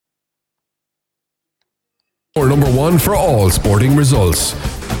Or number one for all sporting results.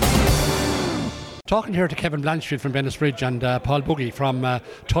 Talking here to Kevin Blanchfield from Bennettsbridge and Paul Buggy from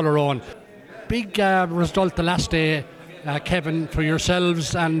Tullerone. Big result the last day, Kevin, for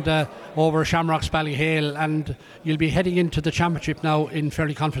yourselves and over Shamrocks Ballyhale, and you'll be heading into the championship now in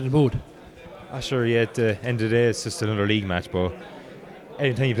fairly confident mood. Sure, yeah, at the end of the day it's just another league match, but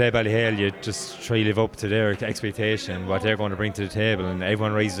anytime you play Ballyhale you just try to live up to their expectation, what they're going to bring to the table, and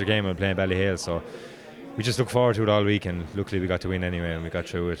everyone raises their game when playing Ballyhale, so we just look forward to it all week, and luckily we got to win anyway and we got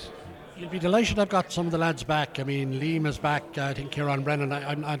through it. You'll be delighted I've got some of the lads back. I mean, Liam is back, I think Kieran Brennan,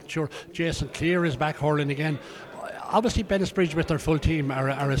 I'm not sure Jason Clear is back hurling again. Obviously Bennettsbridge with their full team are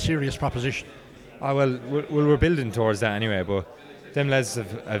a serious proposition. Well, we're building towards that anyway, but them lads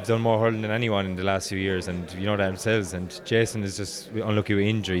have done more hurling than anyone in the last few years, and you know that themselves, and Jason is just unlucky with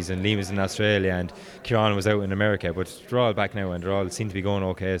injuries, and Liam is in Australia and Kieran was out in America, but they're all back now and they all seem to be going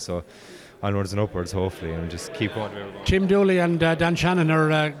okay, so onwards and upwards hopefully, and just keep going where we're going. Tim Dooley and Dan Shannon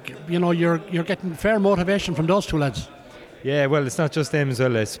are, you're getting fair motivation from those two lads. Yeah, well, it's not just them as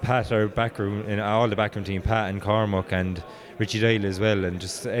well, it's Pat, our backroom, and all the backroom team, Pat and Cormac and Richie Dyle as well, and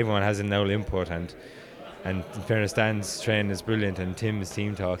just everyone has an old input, and in fairness, Dan's training is brilliant, and Tim's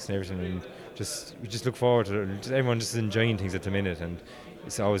team talks and everything, and we just look forward to it, and everyone just enjoying things at the minute, and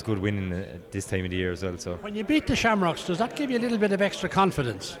it's always good winning at this time of the year as well. So when you beat the Shamrocks, does that give you a little bit of extra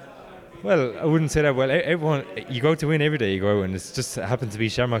confidence? Well, I wouldn't say that. Well, everyone, you go out to win every day you go out, and it's just happened to be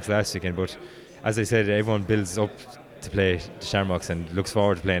Shamrocks last weekend, but as I said, everyone builds up to play the Shamrocks and looks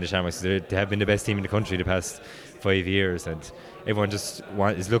forward to playing the Shamrocks. They have been the best team in the country the past 5 years, and everyone just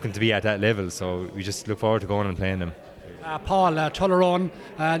is looking to be at that level, so we just look forward to going and playing them. Paul, Tullerone,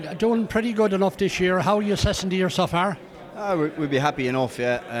 doing pretty good enough this year. How are you assessing the year so far? We'd be happy enough,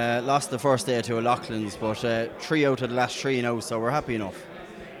 yeah. Lost the first day to O'Loughlin's, but 3 out of the last 3 now, so we're happy enough.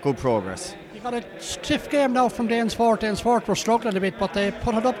 Good progress. You got a stiff game now from Danesfort. Danesfort were struggling a bit, but they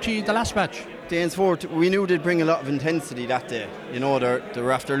put it up to you the last match. Danesfort, we knew they'd bring a lot of intensity that day. You know, they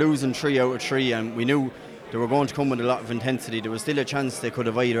were after losing 3 out of 3, and we knew they were going to come with a lot of intensity. There was still a chance they could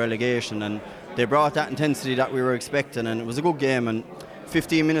avoid relegation, and they brought that intensity that we were expecting, and it was a good game. And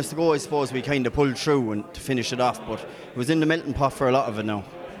 15 minutes to go, I suppose we kind of pulled through and to finish it off, but it was in the melting pot for a lot of it now.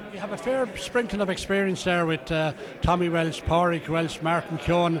 You have a fair sprinkling of experience there with Tommy Welsh, Pádraig Welsh, Martin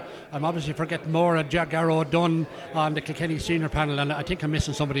Keown. I'm obviously forgetting more, Garrow Dunn on the Kilkenny senior panel, and I think I'm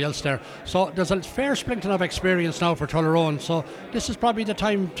missing somebody else there. So there's a fair sprinkling of experience now for Tullerone, so this is probably the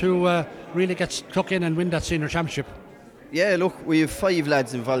time to really get stuck in and win that senior championship. Yeah, look, we have 5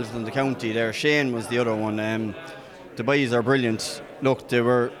 lads involved in the county there. Shane was the other one. The boys are brilliant. Look,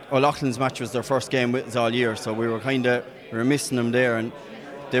 O'Loughlin's match was their first game with us all year, so we were missing them there, and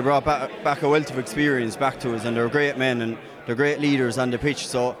they brought back a wealth of experience back to us, and they're great men and they're great leaders on the pitch.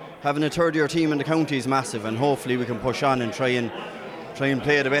 So having a third-year team in the county is massive, and hopefully we can push on and try and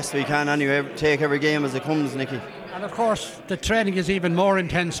play the best we can anyway. Take every game as it comes, Nicky. And of course, the training is even more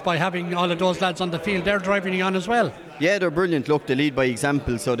intense by having all of those lads on the field. They're driving you on as well. Yeah, they're brilliant. Look, they lead by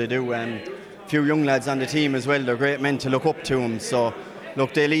example, so they do. A few young lads on the team as well. They're great men to look up to them. So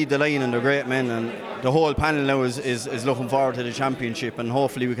look, they lead the line and they're great men, and the whole panel now is looking forward to the championship, and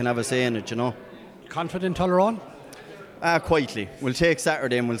hopefully we can have a say in it, you know. Confident Tullerone? Quietly. We'll take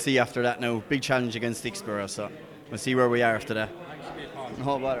Saturday and we'll see after that now. Big challenge against Dixborough, so we'll see where we are after that.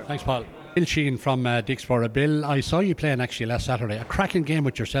 No bother. Thanks, Paul. Bill Sheehan from Dixborough. Bill, I saw you playing actually last Saturday. A cracking game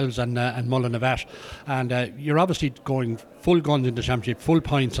with yourselves and Mullinavat, and you're obviously going full guns in the championship, full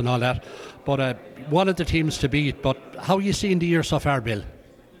points and all that, but one of the teams to beat. But how are you seeing the year so far, Bill?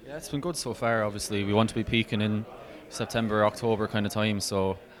 Yeah, it's been good so far. Obviously we want to be peaking in September, October kind of time,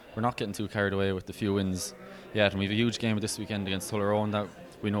 so we're not getting too carried away with the few wins yet, and we have a huge game this weekend against Tullerone that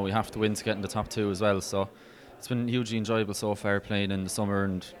we know we have to win to get in the top 2 as well. So it's been hugely enjoyable so far playing in the summer,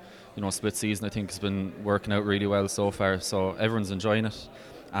 and split season I think has been working out really well so far, so everyone's enjoying it.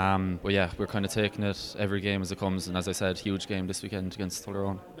 But yeah, we're kind of taking it every game as it comes, and as I said, huge game this weekend against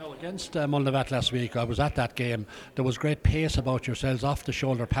Tullerone. No, against Mullinavat last week, I was at that game. There was great pace about yourselves, off the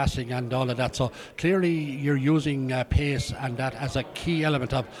shoulder passing and all of that, so clearly you're using pace and that as a key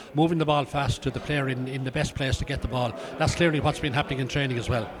element of moving the ball fast to the player in the best place to get the ball. That's clearly what's been happening in training as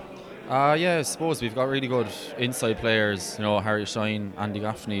well. Yeah, I suppose we've got really good inside players. Harry Shine, Andy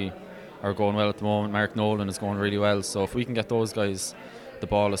Gaffney are going well at the moment. Mark Nolan is going really well. So if we can get those guys the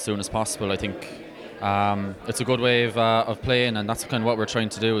ball as soon as possible, I think it's a good way of playing, and that's kind of what we're trying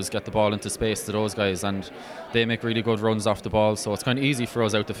to do, is get the ball into space to those guys, and they make really good runs off the ball. So it's kind of easy for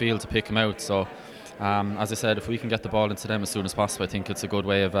us out the field to pick them out. So As I said, if we can get the ball into them as soon as possible, I think it's a good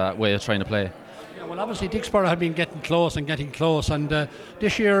way of trying to play. Yeah, well, obviously Dixborough have been getting close, and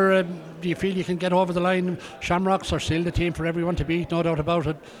this year, do you feel you can get over the line? Shamrocks are still the team for everyone to beat, no doubt about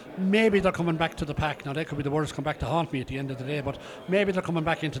it. Maybe they're coming back to the pack. Now, they could be the worst come back to haunt me at the end of the day, but maybe they're coming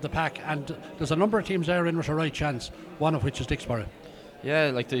back into the pack, and there's a number of teams there in with a right chance, one of which is Dixborough.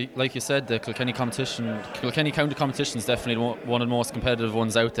 Yeah, like you said, the Kilkenny County competition is definitely one of the most competitive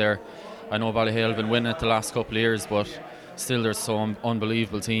ones out there. I know Ballyhale have been winning it the last couple of years, but still there's some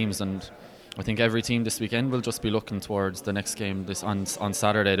unbelievable teams, and I think every team this weekend will just be looking towards the next game on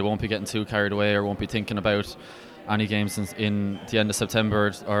Saturday. They won't be getting too carried away or won't be thinking about any games in the end of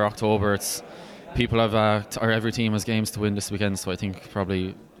September or October. It's people have or every team has games to win this weekend, so I think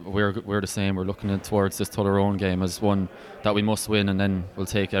probably we're the same. We're looking towards this Tullerone game as one that we must win, and then we'll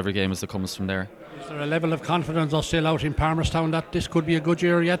take every game as it comes from there. Is there a level of confidence still out in Palmerstown that this could be a good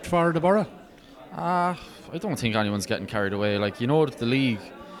year yet for the borough? I don't think anyone's getting carried away. The league,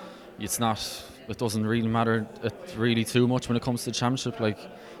 it doesn't really matter really too much when it comes to the championship. Like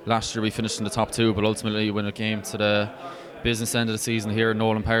last year we finished in the top two, but ultimately when it came to the business end of the season here in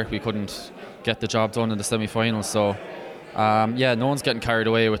Nolan Park, we couldn't get the job done in the semi-finals. So no one's getting carried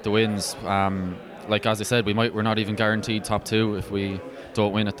away with the wins. As I said, we're not even guaranteed top two if we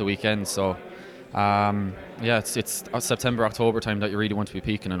don't win at the weekend. So it's September, October time that you really want to be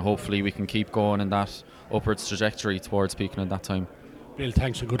peaking, and hopefully we can keep going in that upwards trajectory towards peaking at that time. Bill,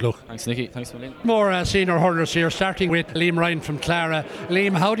 thanks and good luck. Thanks, Nicky. Thanks, Liam. More senior hurlers here, starting with Liam Ryan from Clara.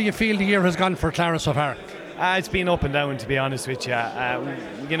 Liam, how do you feel the year has gone for Clara so far? It's been up and down, to be honest with you.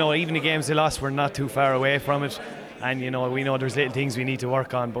 Even the games they lost, we're not too far away from it, and we know there's little things we need to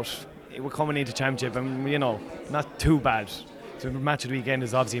work on, but we're coming into championship and not too bad. So the match of the weekend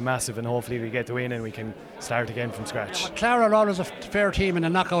is obviously massive, and hopefully we get the win and we can start again from scratch. Clara are always a fair team in a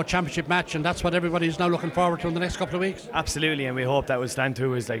knockout championship match, and that's what everybody's now looking forward to in the next couple of weeks. Absolutely, and we hope that will stand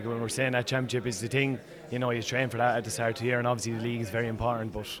too. Is like when we're saying that championship is the thing, you train for that at the start of the year, and obviously the league is very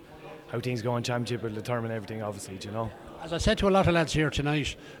important, but how things go in championship will determine everything, obviously, As I said to a lot of lads here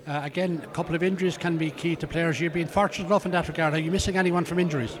tonight, again, a couple of injuries can be key to players. You've been fortunate enough in that regard. Are you missing anyone from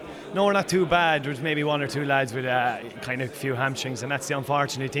injuries? No, we're not too bad. There's maybe one or two lads with kind of a few hamstrings, and that's the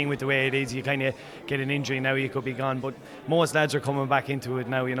unfortunate thing with the way it is. You kind of get an injury now, you could be gone. But most lads are coming back into it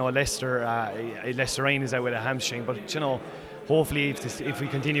now. Lester Ryan is out with a hamstring, but hopefully if we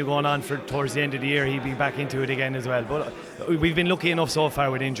continue going on towards the end of the year, he'll be back into it again as well. But we've been lucky enough so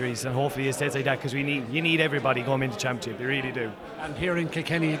far with injuries, and hopefully it stays like that, because you need everybody going into championship. You really do. And here in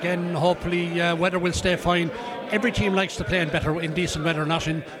Kilkenny again, hopefully weather will stay fine. Every team likes to play in decent weather, not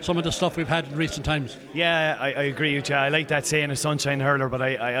in some of the stuff we've had in recent times. Yeah, I agree with you. I like that saying, a sunshine hurler, but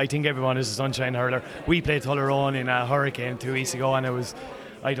I think everyone is a sunshine hurler. We played Tullerone in a hurricane 2 weeks ago, and it was,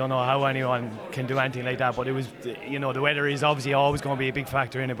 I don't know how anyone can do anything like that, but it was, the weather is obviously always going to be a big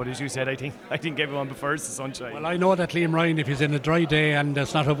factor in it, but as you said, I think everyone prefers the sunshine. Well, I know that Liam Ryan, if he's in a dry day and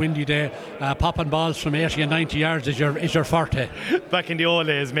it's not a windy day, popping balls from 80 and 90 yards is your forte. Back in the old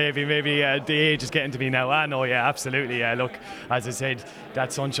days, maybe the age is getting to me now. Absolutely, yeah. Look, as I said,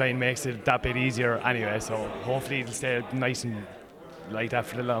 that sunshine makes it that bit easier anyway, so hopefully it'll stay nice and like that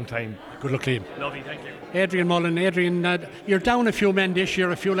for a long time. Good luck, Liam. Lovely, thank you. Adrian Mullen. Adrian, you're down a few men this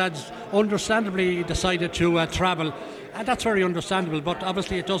year. A few lads understandably decided to travel, and that's very understandable, but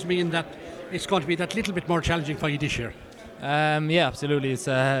obviously it does mean that it's going to be that little bit more challenging for you this year. Yeah, absolutely. It's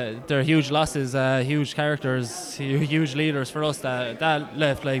they're huge losses, huge characters, huge leaders for us that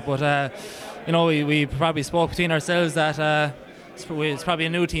left. But we probably spoke between ourselves that it's probably a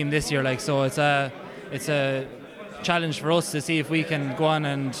new team this year. So it's a challenge for us to see if we can go on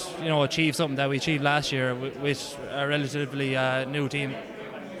and achieve something that we achieved last year with a relatively new team.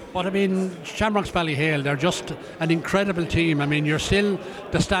 But Shamrocks Ballyhale, they're just an incredible team. You're still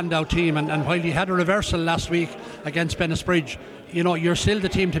the standout team, and while you had a reversal last week against Bennisbridge, you're still the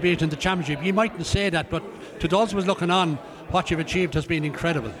team to beat in the championship. You mightn't say that, but to those was looking on, what you've achieved has been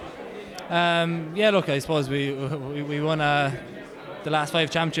incredible. Look, I suppose we won the last 5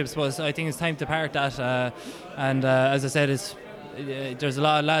 championships, but I think it's time to park that. And as I said, there's a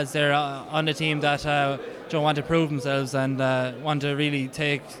lot of lads there on the team that don't want to prove themselves and want to really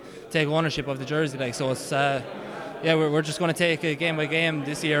take ownership of the jersey. So it's we're just going to take it game by game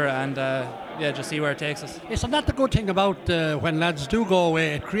this year and just see where it takes us. Isn't that the good thing about when lads do go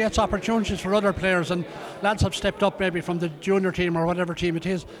away? It creates opportunities for other players, and lads have stepped up maybe from the junior team or whatever team it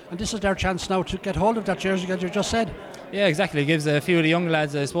is, and this is their chance now to get hold of that jersey, as you just said. Yeah, exactly. It gives a few of the young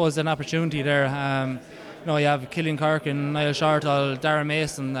lads, I suppose, an opportunity there. you have Killian Kirk and Niall Shortall, Darren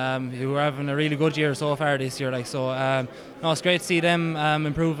Mason, who are having a really good year so far this year. It's great to see them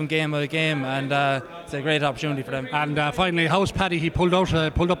improving game by game, and it's a great opportunity for them. And finally, how's Paddy? He pulled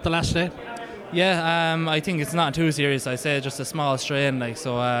up the last day. Yeah, I think it's not too serious. I say just a small strain,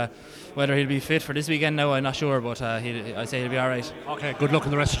 whether he'll be fit for this weekend now, I'm not sure, but I say he'll be all right. Okay, good luck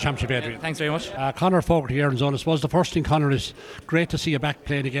in the rest of the championship, Adrian. Thanks very much. Conor Fogarty here in zone. I suppose the first thing, Conor, is great to see you back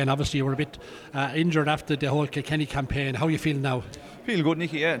playing again. Obviously, you were a bit injured after the whole Kilkenny campaign. How are you feeling now? Feel good,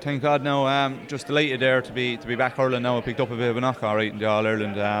 Nicky. Yeah, thank God. Now, just delighted there to be back hurling. Now I picked up a bit of a knock, all right, in the All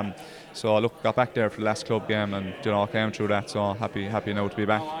Ireland. So look, got back there for the last club game, and came through that. So happy now to be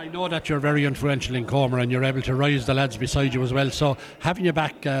back. I know that you're very influential in Comer, and you're able to rise the lads beside you as well. So having you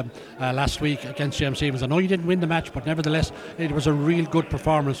back last week against James Stevens, I know you didn't win the match, but nevertheless it was a real good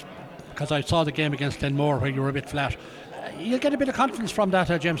performance, because I saw the game against Glenmore where you were a bit flat. You'll get a bit of confidence from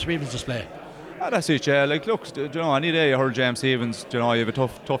that James Stevens display. That's it, yeah. Like, look, any day you heard James Stevens, you have a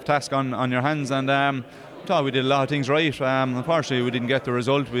tough task on your hands, and thought we did a lot of things right. Unfortunately, we didn't get the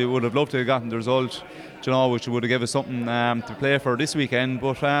result. We would have loved to have gotten the result, which would have given us something to play for this weekend.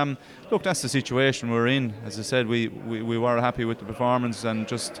 But look, that's the situation we're in. As I said, we were happy with the performance and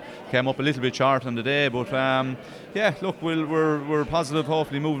just came up a little bit short on the day. But look, we're positive,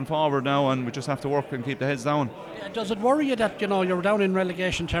 hopefully moving forward now, and we just have to work and keep the heads down. Does it worry you that you were down in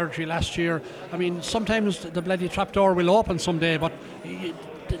relegation territory last year? I mean, sometimes the bloody trapdoor will open someday, but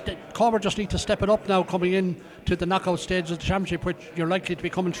the Comer just need to step it up now, coming in to the knockout stage of the championship, which you're likely to be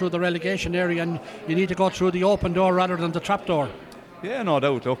coming through the relegation area, and you need to go through the open door rather than the trapdoor. Yeah, no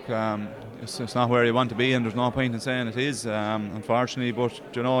doubt. Look, it's not where you want to be, and there's no point in saying it is, unfortunately. But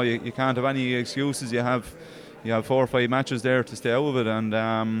you can't have any excuses. You have 4 or 5 matches there to stay out of it,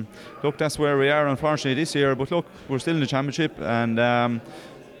 and look, that's where we are, unfortunately, this year. But look, we're still in the championship, and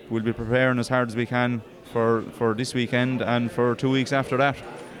we'll be preparing as hard as we can for this weekend and for 2 weeks after that.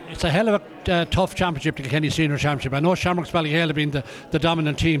 It's a hell of a tough championship, the Kilkenny Senior Championship. I know Shamrocks Ballyhale have been the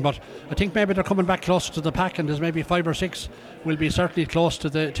dominant team, but I think maybe they're coming back closer to the pack, and there's maybe 5 or 6 will be certainly close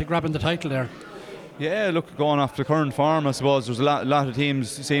to grabbing the title there. Yeah, look, going off the current form, I suppose there's a lot of teams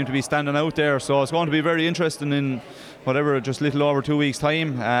seem to be standing out there, so it's going to be very interesting in just a little over 2 weeks'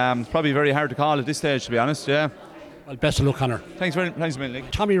 time. It's probably very hard to call at this stage, to be honest. Yeah. Well, best of luck, Conor. Thanks a million.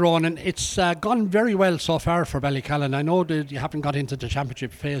 Tommy Ronan, it's gone very well so far for Ballycallan. I know that you haven't got into the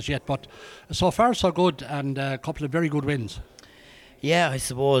championship phase yet, but so far so good, and a couple of very good wins. Yeah, I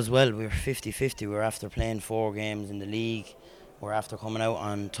suppose, well, we were 50-50. We were after playing 4 games in the league. We're after coming out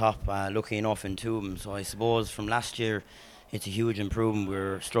on top, lucky enough in 2 of them. So I suppose from last year, it's a huge improvement. We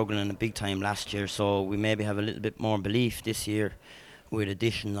were struggling a big time last year, so we maybe have a little bit more belief this year, with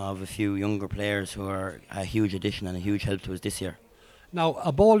addition of a few younger players who are a huge addition and a huge help to us this year. Now,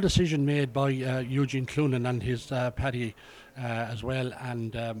 a bold decision made by Eugene Cloonan and his Paddy as well,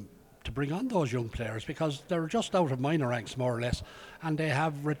 and to bring on those young players, because they're just out of minor ranks more or less, and they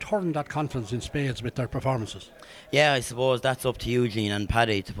have returned that confidence in spades with their performances. Yeah, I suppose that's up to Eugene and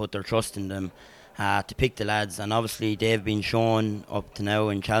Paddy to put their trust in them, to pick the lads, and obviously they've been shown up to now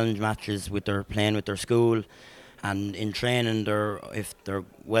in challenge matches with their playing with their school. And in training, if they're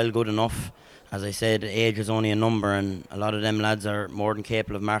well good enough, as I said, age is only a number, and a lot of them lads are more than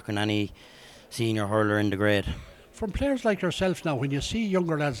capable of marking any senior hurler in the grade. From players like yourself now, when you see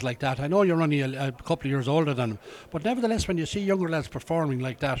younger lads like that, I know you're only a couple of years older than them, but nevertheless, when you see younger lads performing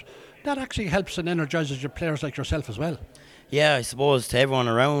like that, that actually helps and energises your players like yourself as well. Yeah, I suppose to everyone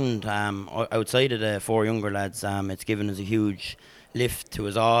around, outside of the 4 younger lads, it's given us a huge lift to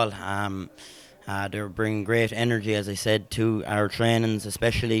us all. They're bringing great energy, as I said, to our trainings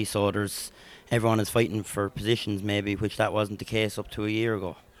especially, so everyone is fighting for positions maybe, which that wasn't the case up to a year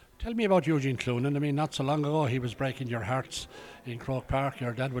ago. Tell me about Eugene Cloonan. I mean, not so long ago he was breaking your hearts in Croke Park.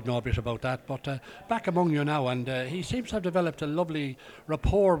 Your dad would know a bit about that, but back among you now, and he seems to have developed a lovely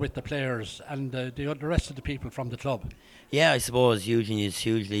rapport with the players and the rest of the people from the club. Yeah, I suppose Eugene is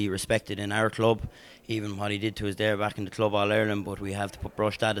hugely respected in our club, even what he did to us there back in the Club All Ireland, but we have to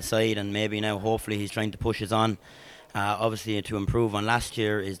brush that aside, and maybe now hopefully he's trying to push us on. Obviously to improve on last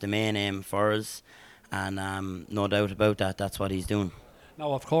year is the main aim for us, and no doubt about that, that's what he's doing.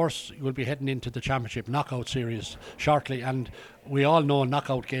 Now, of course, you'll be heading into the Championship knockout series shortly, and we all know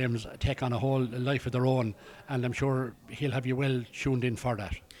knockout games take on a whole life of their own, and I'm sure he'll have you well tuned in for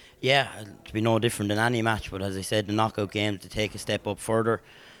that. Yeah, to be no different than any match, but as I said, the knockout games to take a step up further.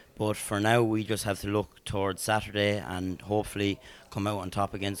 But for now, we just have to look towards Saturday and hopefully come out on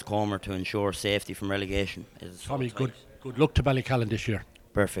top against Comer to ensure safety from relegation. Tommy, good luck to Ballycallan this year.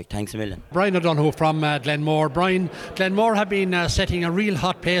 Perfect. Thanks a million. Brian O'Donoghue from Glenmore. Brian, Glenmore have been setting a real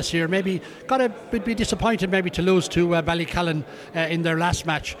hot pace here. Maybe be disappointed maybe to lose to Ballycallan in their last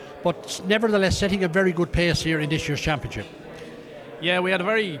match, but nevertheless setting a very good pace here in this year's championship. Yeah, we had a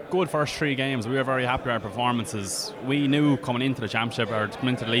very good first 3 games. We were very happy with our performances. We knew coming into the championship or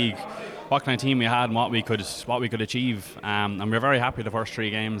coming into the league what kind of team we had and what we could achieve, and we were very happy with the first 3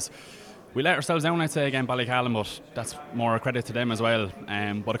 games. We let ourselves down, I'd say, again, Ballycallan, but that's more a credit to them as well.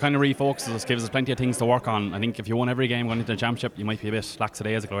 But it kind of refocuses us, gives us plenty of things to work on. I think if you won every game going into the championship, you might be a bit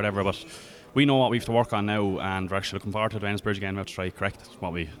lackadaisical or whatever, but we know what we have to work on now, and we're actually looking forward to the Bridge again. We have to try correct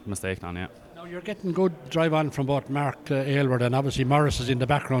what we mistaked on, yeah. Now you're getting good drive on from both Mark Aylward and obviously Morris is in the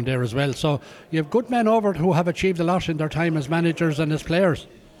background there as well. So you have good men over who have achieved a lot in their time as managers and as players.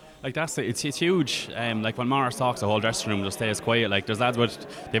 Like it's huge. Like when Morris talks, the whole dressing room just stays quiet. Like there's lads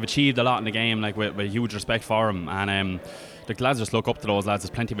they've achieved a lot in the game, like with huge respect for him, and the lads just look up to those lads.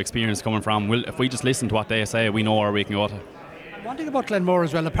 There's plenty of experience coming from. If we just listen to what they say, we know where we can go to. One thing about Glenmore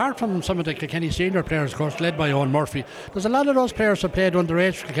as well, apart from some of the Kilkenny senior players, of course, led by Owen Murphy, there's a lot of those players who played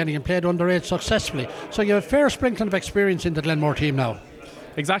underage for Kilkenny and played underage successfully. So you have a fair sprinkling of experience in the Glenmore team now.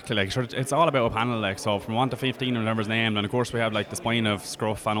 Exactly, like sure, it's all about a panel, like so from 1 to 15 or whatever's named, and of course we have like the spine of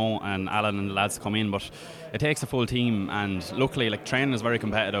Scruff and Alan and the lads come in, but it takes a full team, and luckily like training is very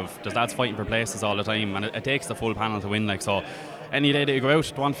competitive. There's lads fighting for places all the time, and it takes the full panel to win, like so. Any day that you go out,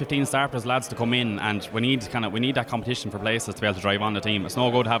 1-15 starters, lads to come in, and we need that competition for places to be able to drive on the team. It's no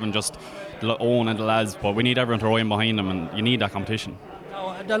good having just Owen and the lads, but we need everyone to row in behind them, and you need that competition.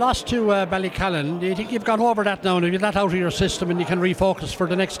 The loss to Ballycallan, do you think you've gone over that now and you've got that out of your system and you can refocus for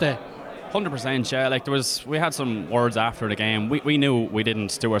the next day? 100%, yeah. Like we had some words after the game. We knew we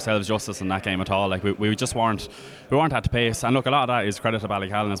didn't do ourselves justice in that game at all. Like we just weren't at the pace. And look, a lot of that is credit to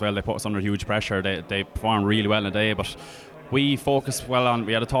Ballycallan as well. They put us under huge pressure. They performed really well in the day, but we focused well on.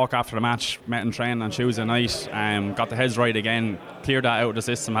 We had a talk after the match, met in training on Tuesday night, got the heads right again, cleared that out of the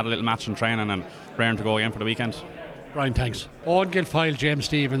system, had a little match in training, and raring to go again for the weekend. Brian, thanks. Owen Guilfoyle, James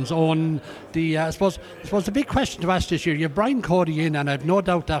Stephens. Owen, I suppose the big question to ask this year, you have Brian Cody in, and I've no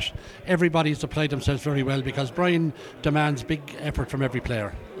doubt that everybody's applied themselves very well because Brian demands big effort from every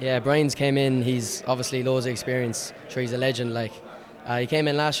player. Yeah, Brian's came in, he's obviously loads of experience. Sure, he's a legend. Like he came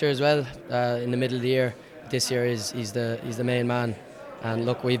in last year as well, in the middle of the year. This year he's the main man. And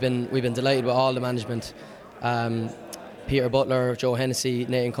look, we've been delighted with all the management. Peter Butler, Joe Hennessy,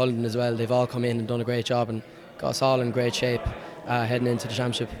 Nathan Cullen as well. They've all come in and done a great job and got us all in great shape heading into the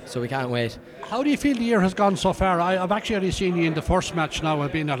championship, so we can't wait. How do you feel the year has gone so far? I've actually only seen you in the first match now.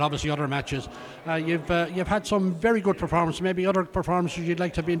 I've been at obviously other matches. You've had some very good performances, maybe other performances you'd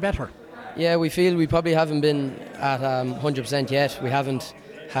like to have been better. Yeah, we feel we probably haven't been at 100% yet. We haven't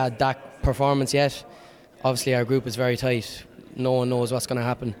had that performance yet. Obviously our group is very tight. No one knows what's going to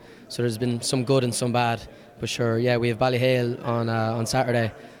happen, so there's been some good and some bad. But sure, yeah, we have Ballyhale on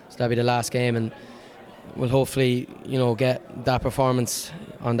Saturday, so that'll be the last game, and we'll hopefully, get that performance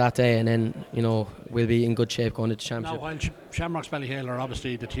on that day, and then, we'll be in good shape going into the championship. Now, while Shamrocks Ballyhale are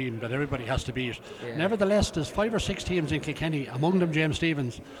obviously the team that everybody has to beat, nevertheless, there's 5 or 6 teams in Kilkenny, among them James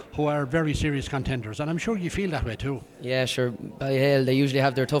Stephens, who are very serious contenders, and I'm sure you feel that way too. Yeah, sure. Ballyhale, they usually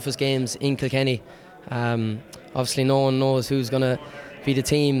have their toughest games in Kilkenny. Obviously, no one knows who's going to be the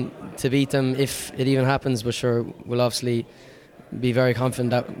team to beat them if it even happens, but sure, we'll obviously be very confident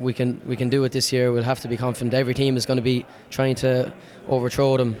that we can do it this year. We'll have to be confident. Every team is going to be trying to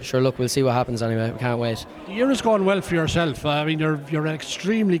overthrow them. Sure, look, we'll see what happens anyway. We can't wait. The year has gone well for yourself. I mean, you're an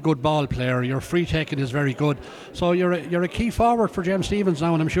extremely good ball player. Your free taking is very good. So you're a key forward for James Stephens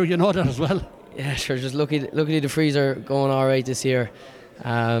now, and I'm sure you know that as well. Yeah, sure. Just lucky the frees are going all right this year.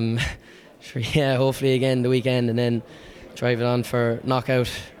 Sure, yeah. Hopefully again the weekend, and then drive it on for knockout.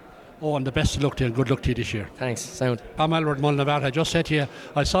 Oh, and the best of luck to you and good luck to you this year. Thanks, sound. Tom Aylward, Mulnavat, I just said to you,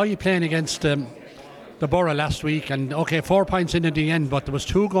 I saw you playing against the Borough last week, and okay, 4 points in at the end, but there was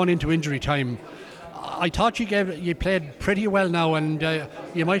 2 going into injury time. I thought you played pretty well now, and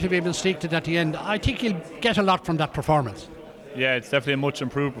you might have even sneaked it at the end. I think you'll get a lot from that performance. Yeah, it's definitely a much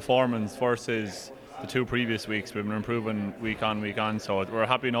improved performance versus the 2 previous weeks. We've been improving week on, so we're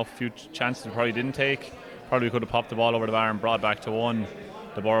happy enough. A few chances we probably didn't take. Probably could have popped the ball over the bar and brought back to 1.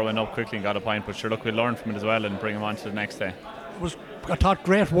 The Borough went up quickly and got a point, but sure, look, we'll learn from it as well and bring them on to the next day. I thought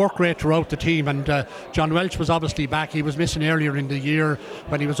great work rate throughout the team, and John Welch was obviously back. He was missing earlier in the year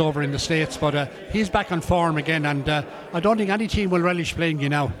when he was over in the States, but he's back on form again, and I don't think any team will relish playing you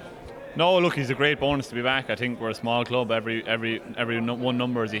now. No, look, he's a great bonus to be back. I think we're a small club. Every one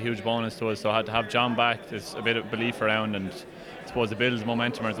number is a huge bonus to us, so to have John back, there's a bit of belief around, and I suppose it builds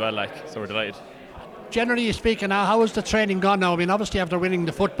momentum as well, so we're delighted. generally speaking, how has the training gone now? I mean, obviously after winning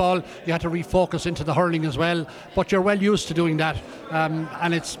the football, you had to refocus into the hurling as well, but you're well used to doing that.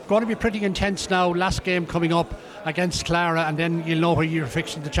 And it's going to be pretty intense now, last game coming up against Clara, and then you'll know where you're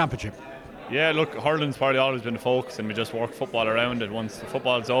fixing the championship. Yeah, look, hurling's probably always been the focus, and we just work football around it. Once the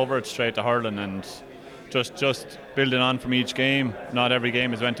football's over, it's straight to hurling, and just building on from each game. Not every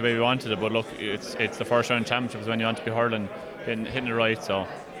game is went the way we wanted it, but look, it's the first round championship is when you want to be hurling, hitting it right. So.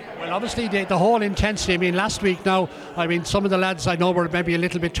 Well, obviously the whole intensity. I mean, last week now, I mean, some of the lads I know were maybe a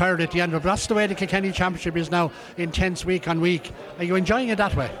little bit tired at the end, but that's the way the Kilkenny Championship is now, intense week on week. Are you enjoying it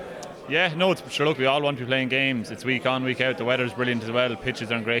that way? Yeah, no, it's sure. Look, we all want to be playing games. It's week on, week out. The weather's brilliant as well.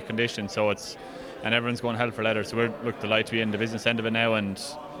 Pitches are in great condition, so and everyone's going hell for leather. So we're delighted to be in the business end of it now and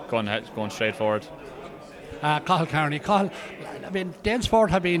going straight forward. Cathal Kearney. Cathal, I mean, Danesfort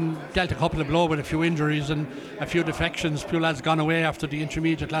have been dealt a couple of blows with a few injuries and a few defections. A few lads gone away after the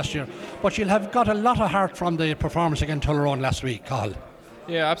intermediate last year. But you'll have got a lot of heart from the performance against Tullaroan last week, Cathal.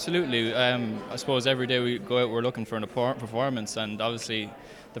 Yeah, absolutely. I suppose every day we go out, we're looking for a performance, and obviously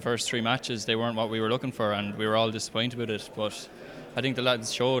the first 3 matches, they weren't what we were looking for, and we were all disappointed with it. But I think the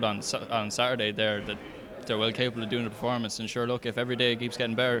lads showed on Saturday there that they're well capable of doing a performance, and sure, look, if every day keeps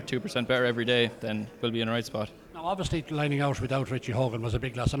getting better, 2% better every day, then we'll be in the right spot. Now, obviously lining out without Richie Hogan was a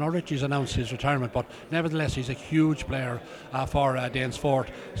big loss. I know Richie's announced his retirement, but nevertheless he's a huge player for Danesfort.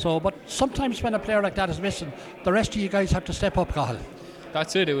 So, but sometimes when a player like that is missing, the rest of you guys have to step up, Cathal.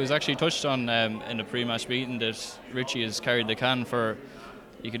 That's it. It was actually touched on in the pre-match meeting that Richie has carried the can for,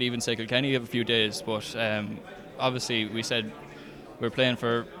 you could even say, Kilkenny of a few days, but obviously we said we're playing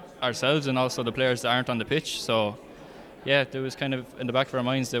for ourselves and also the players that aren't on the pitch. So yeah, there was kind of in the back of our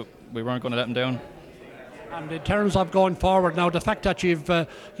minds that we weren't going to let them down. And in terms of going forward now, the fact that you've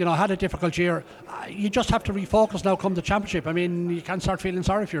had a difficult year, you just have to refocus now come the championship. I mean, you can't start feeling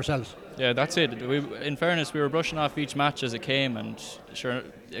sorry for yourselves. Yeah, that's it. In fairness, we were brushing off each match as it came, and sure,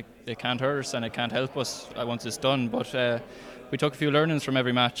 it can't hurt us and it can't help us once it's done, but we took a few learnings from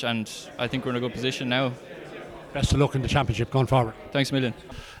every match, and I think we're in a good position now. Best of luck in the championship going forward. Thanks a million.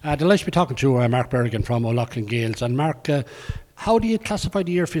 Delighted to be talking to Mark Berrigan from O'Loughlin Gales. And Mark, how do you classify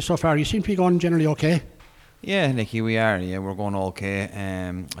the year for you so far? You seem to be going generally okay. Yeah, Nicky, we are. Yeah, we're going okay.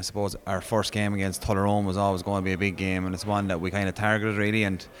 I suppose our first game against Tullaroan was always going to be a big game, and it's one that we kind of targeted really,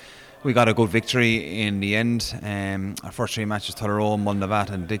 and we got a good victory in the end. Our first 3 matches, Tullaroan,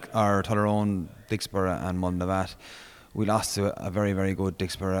 Mulnavat, and Tullaroan, Dixborough, and Mulnavat. We lost to a very, very good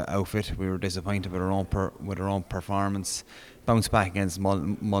Dixborough outfit. We were disappointed with our own performance. Bounced back against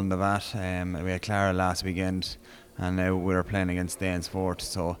Mulnavat. We had Clara last weekend, and now we're playing against Danesfort.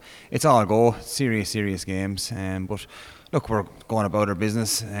 So it's all go. Serious games. But look, we're going about our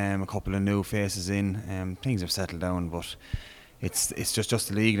business. A couple of new faces in. Things have settled down, but it's just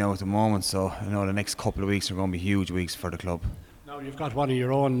the league now at the moment. So the next couple of weeks are going to be huge weeks for the club. Now you've got one of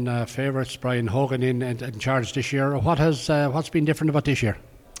your own favourites, Brian Hogan, in charge this year. What's been different about this year?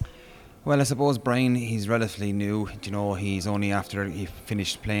 Well, I suppose Brian, he's relatively new. He's only after he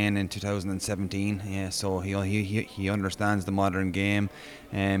finished playing in 2017. Yeah, so he understands the modern game.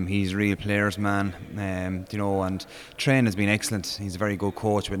 He's a real players man. And Train has been excellent. He's a very good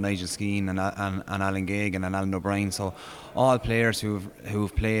coach with Nigel Skeen and Alan Gagan and Alan O'Brien. So all players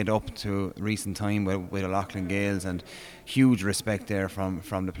who've played up to recent time with O'Loughlin Gales, and huge respect there from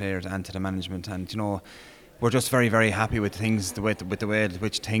the players and to the management. And we're just very, very happy with things, with the way at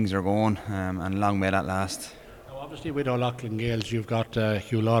which things are going, and long may that last. Now obviously with O'Loughlin Gales, you've got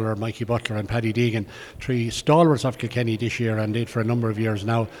Hugh Lawler, Mikey Butler and Paddy Deegan, 3 stalwarts of Kilkenny this year, and did for a number of years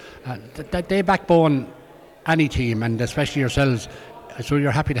now. They backbone any team, and especially yourselves, so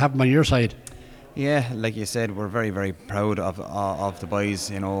you're happy to have them on your side. Yeah, like you said, we're very, very proud of the boys.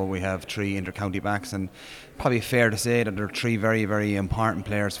 We have 3 inter-county backs, and probably fair to say that they're 3 very, very important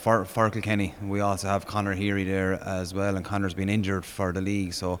players for Kilkenny. We also have Conor Heary there as well, and Conor's been injured for the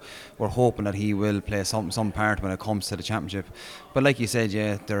league, so we're hoping that he will play some part when it comes to the championship. But like you said,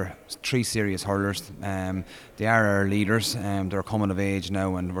 yeah, they're 3 serious hurlers. They are our leaders. They're coming of age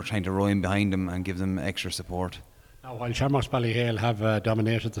now, and we're trying to row in behind them and give them extra support. Now, while Shamrocks Ballyhale have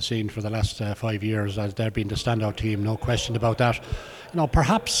dominated the scene for the last 5 years, as they've been the standout team, no question about that.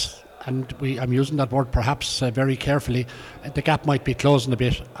 Perhaps, and I'm using that word perhaps very carefully, the gap might be closing a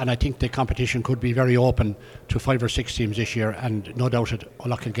bit, and I think the competition could be very open to 5 or 6 teams this year, and no doubt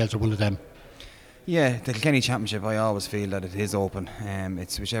O'Loughlin Gales are one of them. Yeah, the Kilkenny Championship, I always feel that it is open.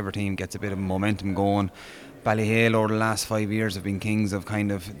 It's whichever team gets a bit of momentum going. Ballyhale over the last 5 years have been kings of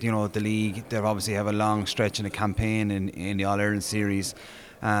the league. They obviously have a long stretch in a campaign in the All-Ireland series.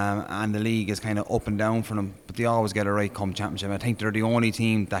 and the league is kind of up and down for them, but they always get it right come championship. I think they're the only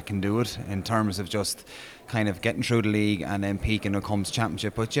team that can do it in terms of just kind of getting through the league and then peaking when it comes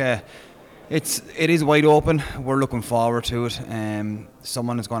championship. But yeah, it is wide open. We're looking forward to it.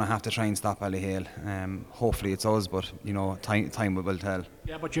 Someone is going to have to try and stop Ballyhale. Hopefully it's us, but time will tell.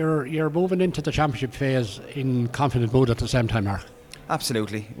 Yeah, but you're moving into the championship phase in confident mood at the same time, Mark.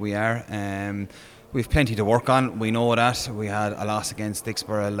 Absolutely, we are. We've plenty to work on. We know that. We had a loss against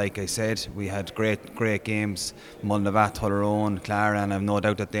Dixborough, like I said. We had great games. Mullinavat, Tullaroan, Clara, and I've no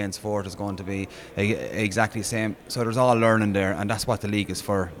doubt that Danesfort is going to be exactly the same. So there's all learning there, and that's what the league is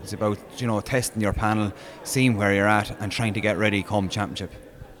for. It's about testing your panel, seeing where you're at, and trying to get ready come championship.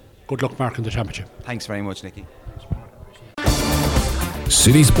 Good luck, Mark, in the championship. Thanks very much, Nicky.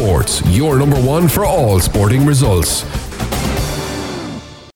 City Sports, your number one for all sporting results.